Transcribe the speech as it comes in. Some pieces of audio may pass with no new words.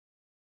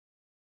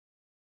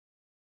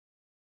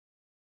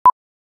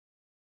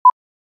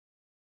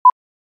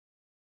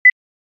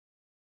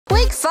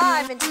Week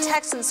 5 into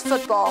Texans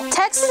football.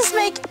 Texans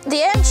make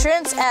the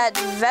entrance at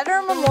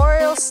Veteran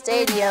Memorial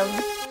Stadium.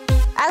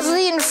 As we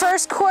lead in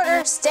first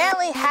quarter,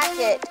 Stanley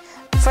Hackett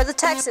for the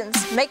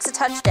Texans makes a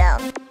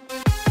touchdown.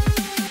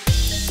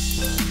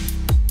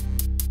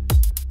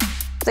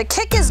 The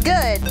kick is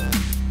good.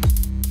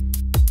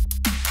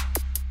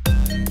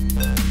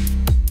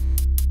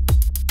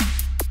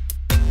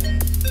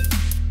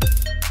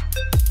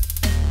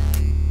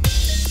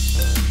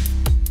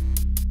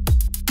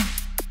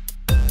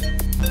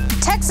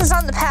 Texans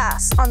on the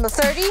pass on the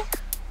 30,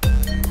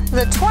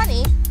 the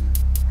 20,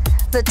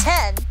 the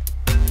 10.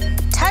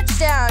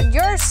 Touchdown,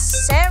 your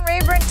Sam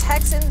Rayburn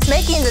Texans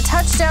making the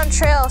touchdown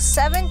trail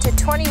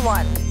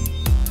 7-21.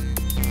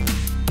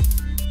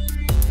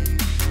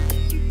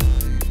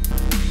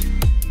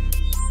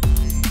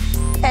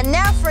 And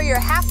now for your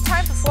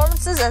halftime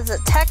performances as the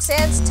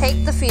Texans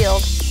take the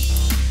field.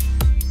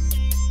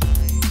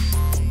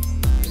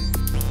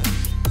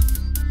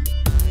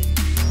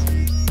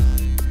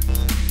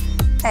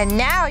 And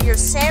now your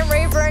Sam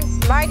Rayburn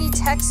Mighty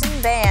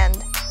Texan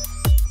Band.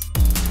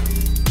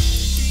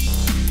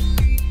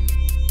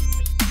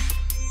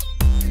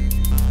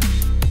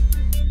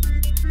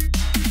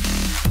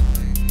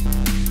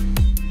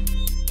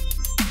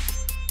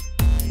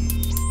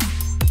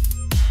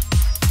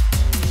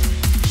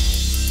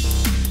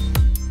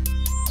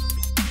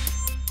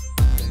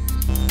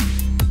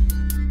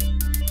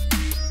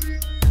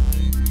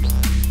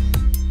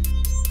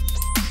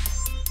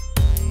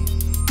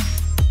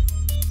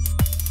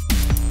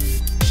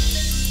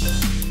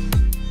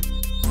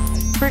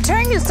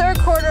 Returning to third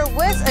quarter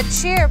with a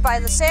cheer by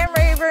the Sam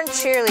Rayburn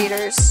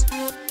cheerleaders.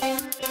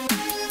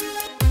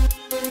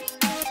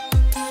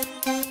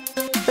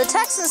 The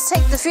Texans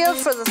take the field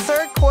for the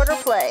third quarter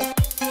play.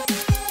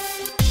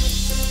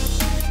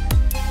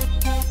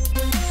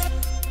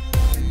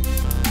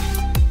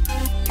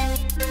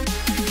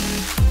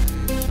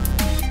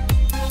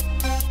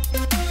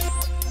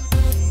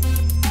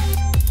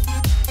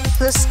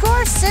 The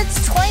score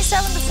sits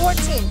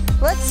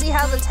 27-14. Let's see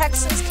how the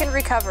Texans can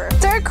recover.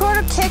 Third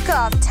quarter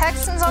kickoff,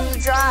 Texans on the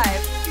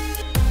drive.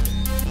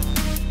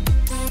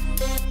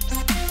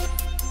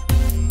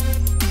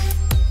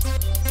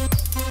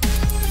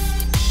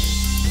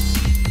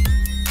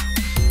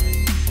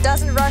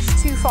 Doesn't rush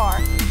too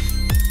far.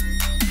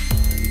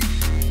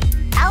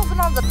 Alvin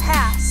on the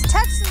pass.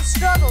 Texans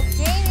struggle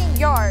gaining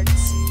yards.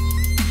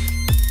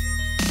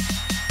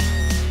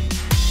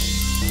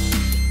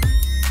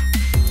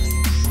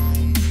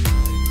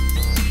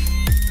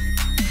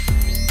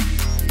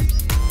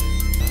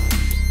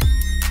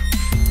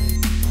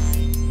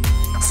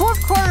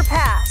 Fourth quarter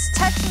pass.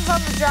 Texans on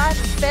the drive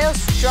and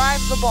fails to drive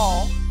the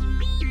ball.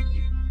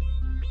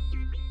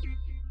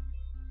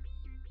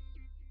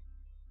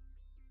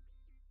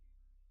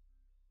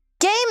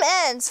 Game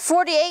ends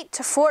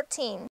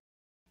 48-14.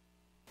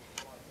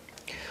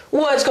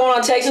 What's going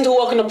on, Texans?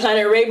 Welcome to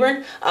Planet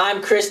Rayburn.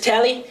 I'm Chris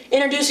Talley,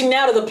 introducing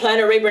now to the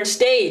Planet Rayburn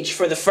stage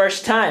for the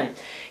first time.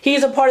 He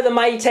is a part of the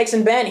Mighty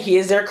Texan Band. He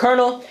is their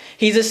colonel.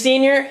 He's a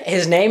senior.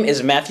 His name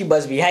is Matthew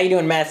Busby. How you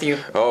doing, Matthew?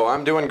 Oh,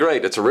 I'm doing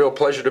great. It's a real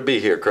pleasure to be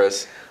here,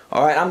 Chris.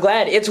 All right, I'm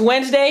glad. It's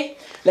Wednesday.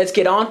 Let's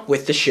get on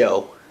with the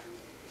show.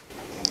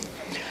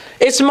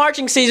 It's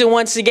marching season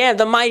once again.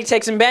 The Mighty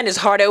Texan Band is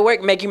hard at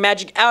work making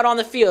magic out on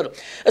the field,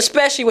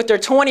 especially with their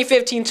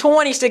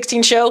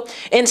 2015-2016 show,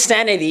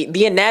 Insanity,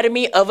 The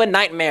Anatomy of a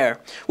Nightmare,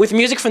 with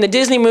music from the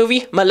Disney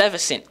movie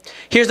Maleficent.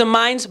 Here's the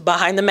minds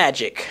behind the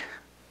magic.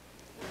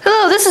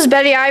 Hello, this is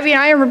Betty Ivy,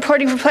 and I am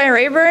reporting for Planet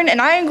Rayburn,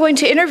 and I am going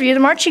to interview the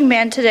marching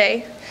band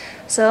today.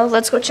 So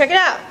let's go check it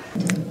out.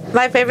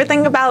 My favorite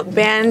thing about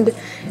band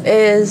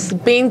is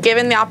being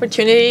given the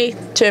opportunity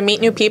to meet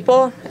new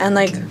people, and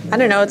I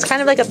don't know, it's kind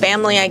of like a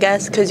family, I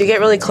guess, because you get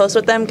really close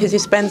with them because you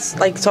spend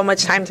so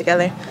much time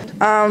together.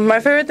 My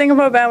favorite thing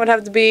about band would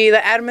have to be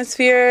the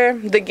atmosphere,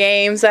 the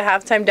games, the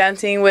halftime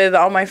dancing with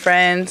all my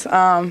friends,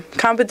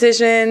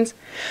 competitions,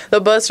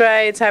 the bus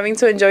rides, having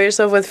to enjoy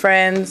yourself with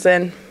friends,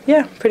 and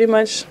yeah, pretty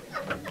much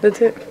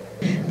that's it.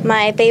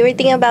 My favorite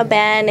thing about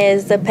band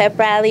is the pep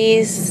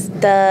rallies,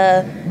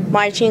 the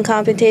marching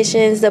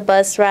competitions, the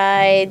bus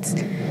rides,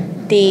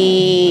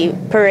 the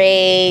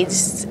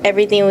parades,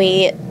 everything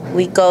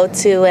we go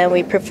to and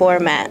we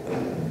perform at.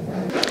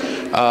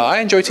 I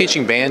enjoy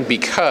teaching band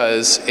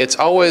because it's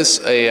always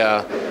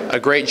a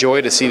great joy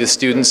to see the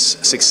students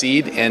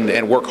succeed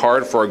and work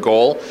hard for a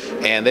goal,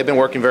 and they've been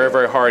working very,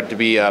 very hard to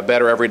be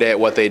better every day at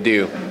what they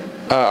do.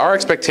 Our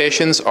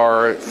expectations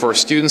are for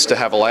students to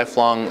have a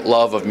lifelong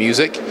love of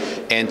music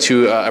and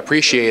to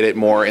appreciate it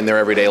more in their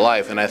everyday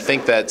life. And I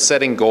think that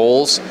setting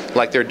goals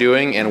like they're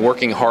doing and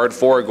working hard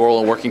for a goal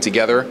and working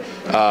together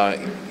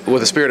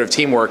with a spirit of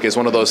teamwork is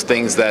one of those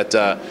things that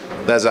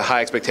has a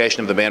high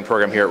expectation of the band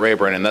program here at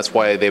Rayburn, and that's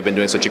why they've been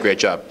doing such a great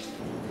job.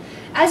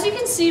 As you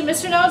can see,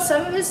 Mr. Noah and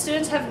some of his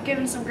students have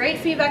given some great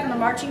feedback on the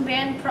marching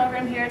band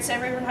program here at Sam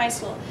Rayburn High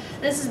School.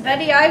 This is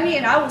Betty Ivy,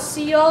 and I will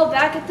see you all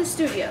back at the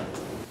studio.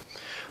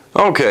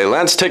 Okay,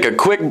 let's take a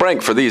quick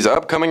break for these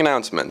upcoming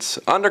announcements.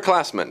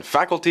 Underclassmen,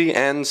 faculty,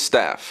 and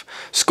staff.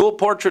 School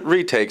portrait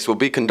retakes will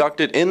be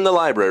conducted in the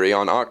library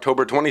on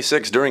October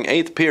 26 during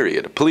 8th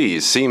period.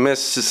 Please see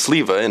Miss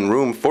Sleva in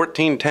room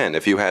 1410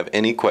 if you have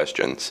any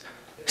questions.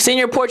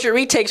 Senior portrait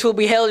retakes will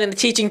be held in the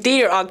Teaching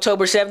Theater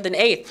October 7th and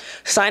 8th.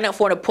 Sign up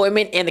for an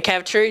appointment in the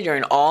cafeteria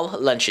during all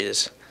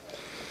lunches.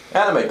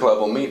 Anime Club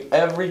will meet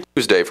every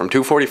Tuesday from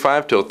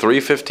 2:45 till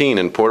 3:15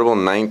 in Portable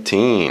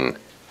 19.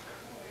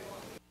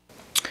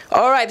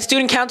 Alright, the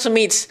Student Council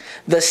meets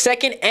the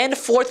 2nd and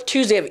 4th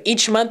Tuesday of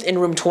each month in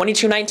room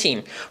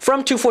 2219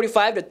 from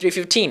 2:45 to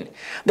 3:15.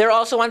 They're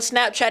also on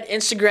Snapchat,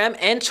 Instagram,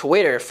 and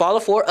Twitter. Follow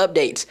for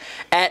updates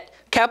at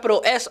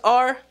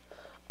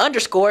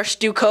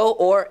 _SR_Stuco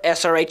or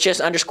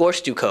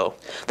SRHS_Stuco.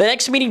 The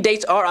next meeting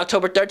dates are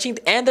October 13th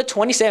and the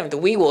 27th.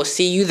 We will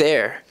see you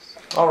there.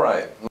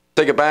 Alright, let's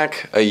take it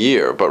back a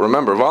year, but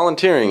remember,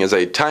 volunteering is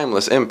a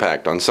timeless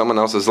impact on someone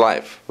else's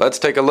life. Let's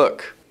take a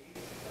look.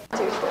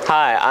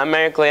 Hi, I'm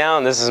Eric Leal,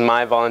 and this is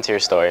my volunteer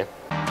story.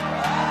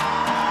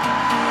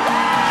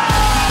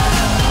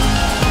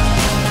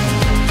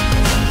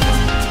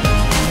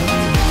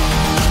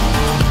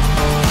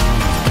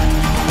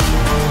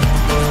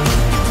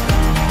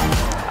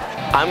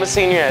 I'm a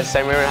senior at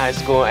Sam Rayburn High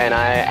School, and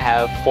I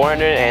have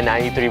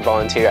 493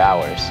 volunteer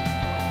hours.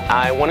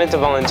 I wanted to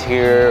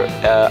volunteer,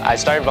 I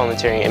started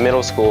volunteering in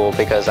middle school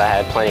because I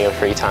had plenty of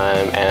free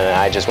time and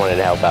I just wanted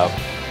to help out.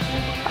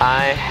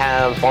 I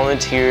have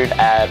volunteered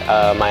at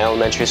my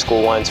elementary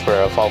school once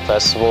for a fall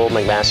festival,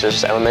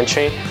 McMaster's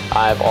Elementary.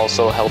 I've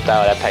also helped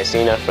out at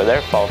Piscina for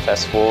their fall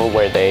festival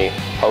where they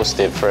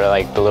hosted for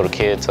like the little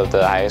kids of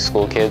the high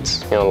school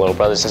kids, you know, little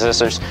brothers and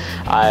sisters.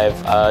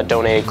 I've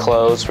donated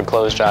clothes for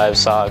clothes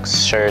drives,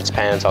 socks, shirts,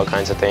 pants, all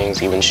kinds of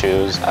things, even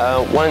shoes.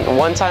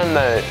 One time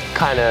that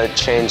kind of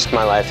changed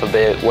my life a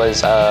bit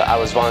was I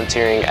was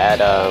volunteering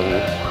at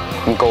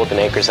Golden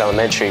Acres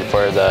Elementary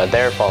for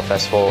their fall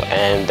festival,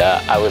 and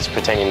I was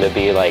pretending to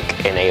be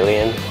like an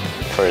alien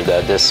for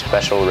this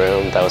special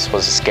room that was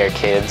supposed to scare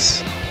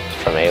kids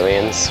from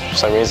aliens for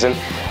some reason.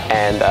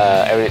 And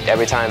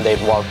every time they'd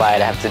walk by,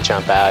 I'd have to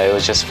jump out. It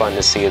was just fun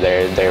to see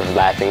their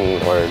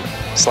laughing or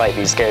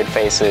slightly scared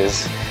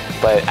faces,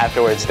 but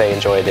afterwards they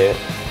enjoyed it.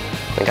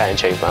 It kind of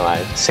changed my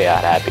life to see how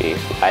happy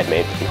I'd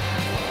made them.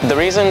 The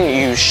reason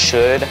you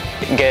should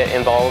get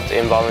involved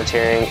in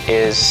volunteering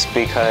is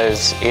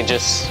because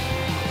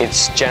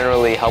it's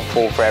generally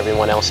helpful for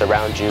everyone else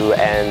around you,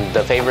 and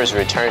the favors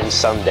return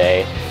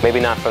someday. Maybe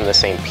not from the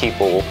same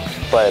people,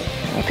 but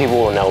people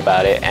will know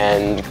about it,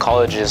 and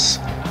colleges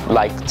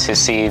like to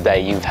see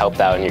that you've helped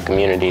out in your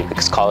community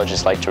because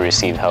colleges like to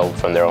receive help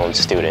from their own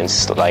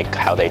students, like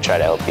how they try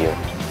to help you.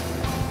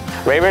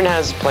 Rayburn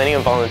has plenty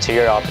of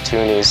volunteer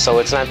opportunities, so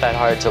it's not that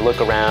hard to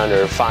look around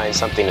or find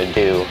something to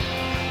do.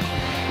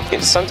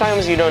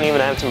 Sometimes you don't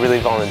even have to really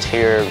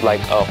volunteer like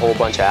a whole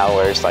bunch of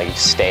hours, like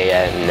stay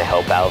at and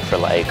help out for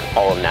like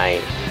all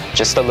night.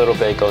 Just a little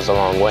bit goes a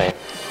long way.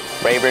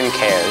 Rayburn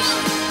cares.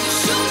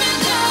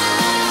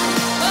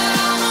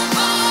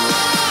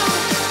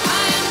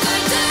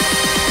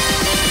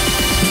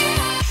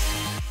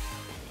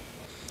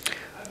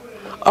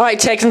 Alright,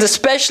 Texans,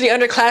 especially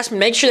underclassmen,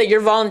 make sure that you're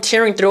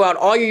volunteering throughout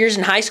all your years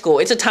in high school.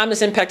 It's a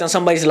timeless impact on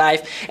somebody's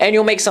life, and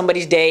you'll make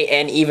somebody's day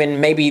and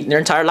even maybe their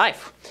entire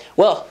life.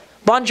 Well,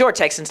 bonjour,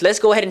 Texans. Let's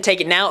go ahead and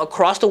take it now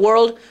across the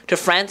world to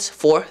France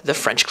for the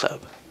French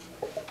Club.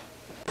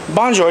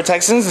 Bonjour,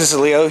 Texans. This is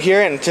Leo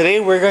here, and today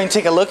we're going to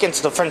take a look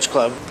into the French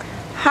Club.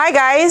 Hi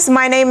guys,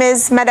 my name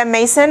is Madame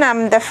Mason.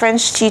 I'm the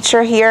French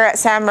teacher here at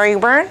Sam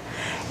Rayburn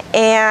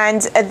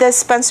and the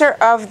sponsor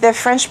of the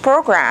French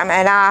program.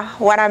 And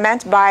what I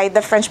meant by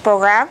the French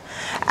program,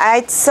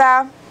 it's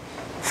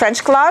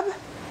French Club,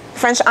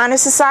 French Honor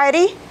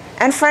Society,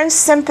 and French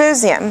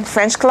Symposium.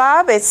 French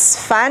Club,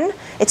 it's fun,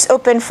 it's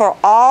open for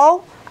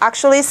all.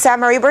 Actually,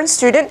 Sam Rayburn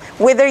student,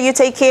 whether you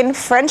take in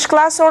French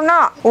class or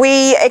not.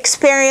 We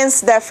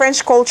experience the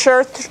French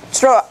culture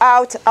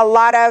throughout a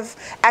lot of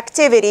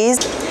activities.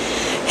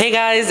 Hey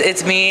guys,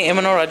 it's me,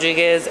 Emmanuel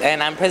Rodriguez,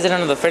 and I'm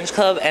president of the French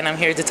Club, and I'm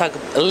here to talk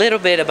a little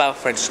bit about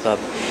French Club.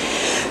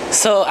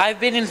 So I've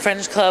been in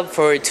French Club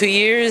for 2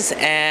 years,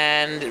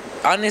 and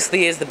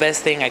honestly, it's the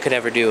best thing I could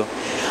ever do.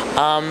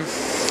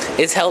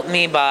 It's helped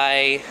me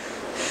by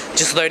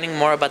just learning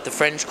more about the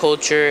French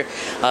culture,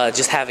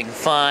 just having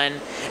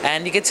fun,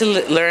 and you get to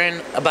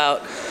learn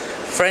about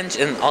French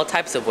in all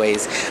types of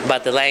ways,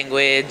 about the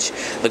language,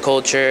 the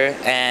culture,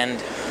 and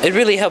it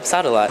really helps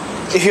out a lot.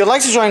 If you'd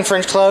like to join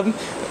French Club,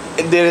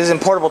 it is in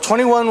Portable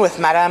 21 with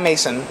Madame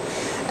Mason.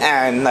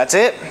 And that's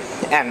it.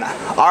 And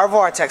au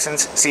revoir,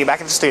 Texans. See you back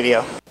at the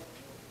studio.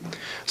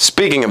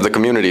 Speaking of the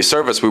community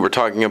service we were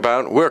talking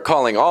about, we're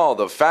calling all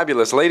the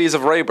fabulous ladies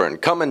of Rayburn.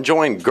 Come and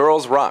join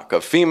Girls Rock, a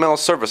female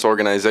service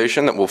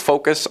organization that will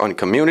focus on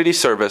community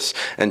service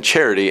and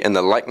charity in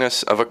the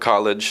likeness of a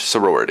college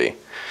sorority.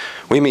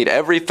 We meet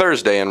every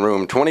Thursday in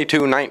room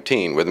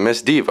 2219 with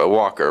Miss Diva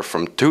Walker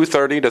from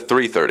 2:30 to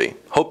 3:30.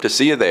 Hope to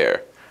see you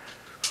there.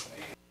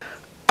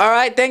 All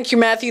right, thank you,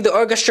 Matthew. The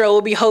orchestra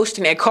will be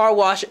hosting a car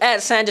wash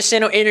at San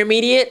Jacinto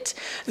Intermediate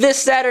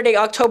this Saturday,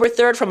 October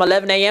 3rd from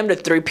 11 a.m. to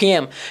 3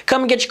 p.m.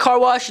 Come and get your car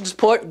wash and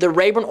support the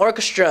Rayburn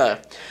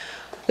Orchestra.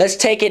 Let's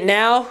take it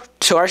now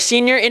to our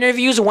senior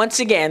interviews once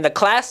again, the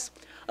class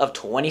of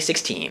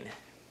 2016.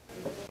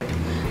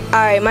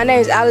 Alright, my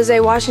name is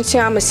Alize Washington.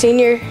 I'm a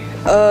senior.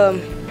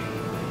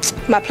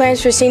 My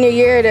plans for senior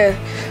year are to,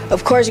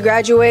 of course,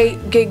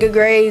 graduate, get good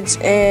grades,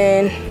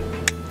 and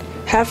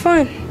have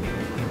fun.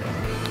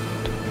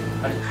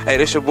 Hey,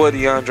 this your boy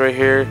DeAndre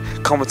here,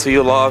 coming to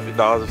you live.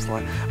 No, I was just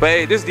playing. But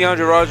hey, this is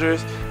DeAndre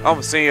Rogers. I'm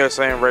a senior at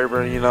Sam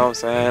Rayburn, you know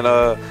what I'm saying?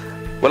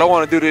 What I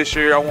want to do this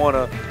year, I want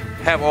to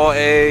have all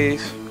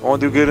A's. I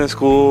want to do good in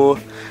school.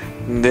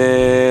 And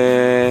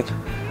then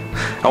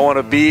I want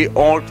to be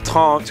on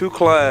time to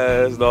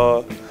class,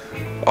 dog.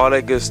 All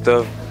that good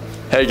stuff.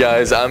 Hey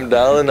guys, I'm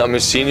Dallin. I'm a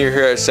senior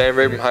here at Sam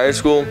Rayburn High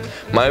School.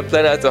 My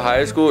plan after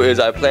high school is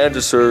I plan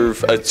to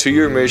serve a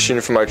 2-year mission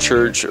for my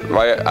church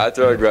right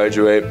after I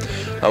graduate.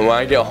 And when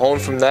I get home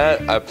from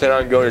that, I plan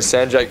on going to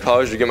San Jack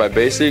College to get my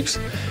basics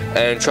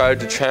and try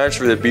to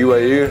transfer to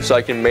BYU so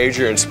I can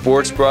major in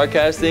sports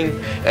broadcasting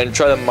and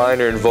try to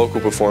minor in vocal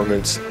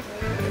performance.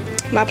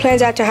 My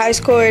plans after high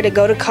school are to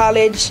go to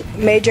college,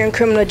 major in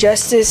criminal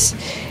justice,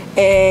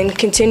 and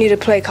continue to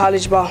play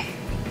college ball.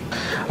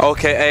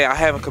 Okay, hey, I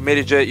haven't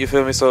committed yet, you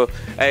feel me? So,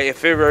 hey, in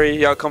February,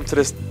 y'all come to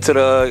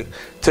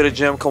the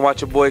gym, come watch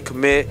your boy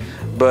commit.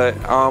 But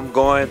I'm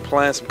going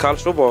playing some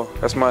college football.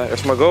 That's my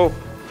goal.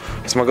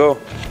 That's my goal.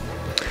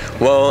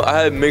 Well,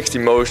 I had mixed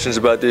emotions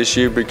about this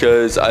year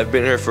because I've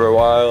been here for a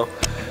while.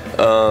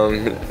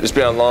 It's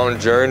been a long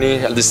journey.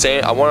 At the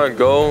same, I want to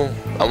go.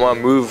 I want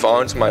to move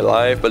on to my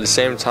life, but at the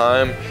same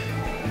time,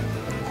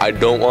 I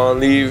don't want to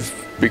leave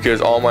because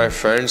all my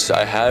friends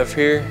I have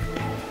here.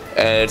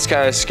 And it's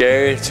kind of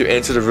scary to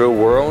enter the real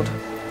world,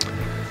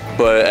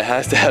 but it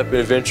has to happen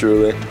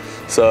eventually.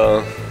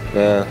 So,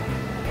 yeah.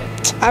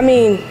 I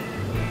mean,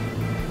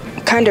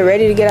 I'm kind of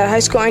ready to get out of high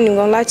school. I ain't even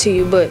gonna lie to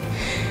you, but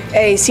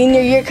hey,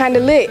 senior year kind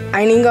of lit.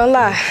 I ain't even gonna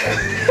lie.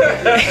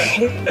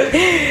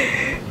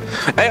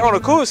 Hey, on the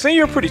cool,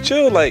 senior pretty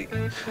chill. Like,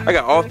 I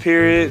got off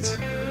periods.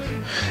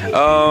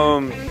 I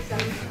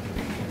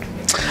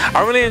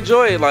really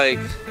enjoy it. Like,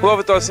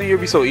 whoever thought senior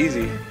would be so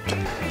easy.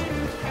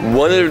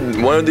 One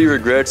of the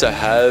regrets I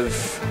have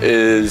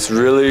is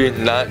really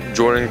not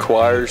joining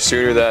choir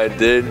sooner than I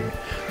did,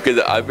 because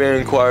I've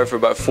been in choir for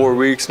about 4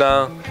 weeks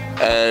now,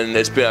 and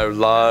it's been a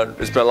lot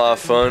of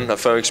fun, a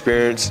fun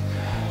experience.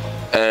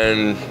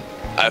 And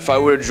if I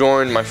would have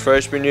joined my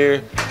freshman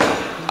year,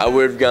 I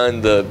would have gotten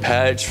the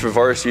patch for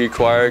varsity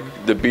choir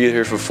to be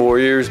here for 4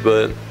 years.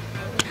 But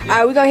all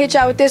right, we're gonna hit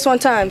y'all with this one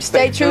time.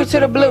 Stay true to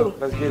the blue.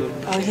 Let's get it.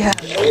 Oh yeah.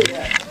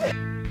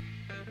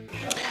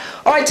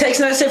 All right,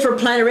 Texans, that's it for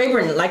Planet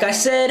Rayburn. Like I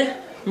said,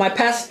 my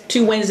past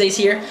 2 Wednesdays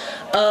here.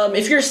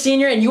 If you're a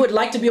senior and you would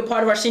like to be a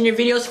part of our senior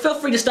videos, feel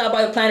free to stop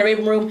by the Planet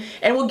Rayburn room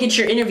and we'll get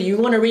your interview.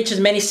 We want to reach as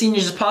many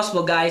seniors as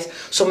possible, guys,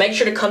 so make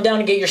sure to come down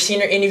and get your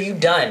senior interview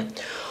done.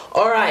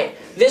 All right,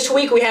 this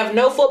week we have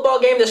no football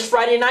game this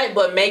Friday night,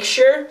 but make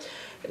sure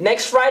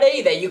next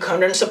Friday that you come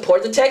down and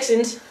support the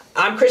Texans.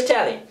 I'm Chris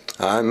Talley.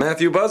 I'm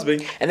Matthew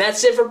Busby. And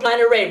that's it for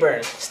Planet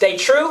Rayburn. Stay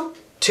true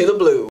to the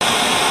blue.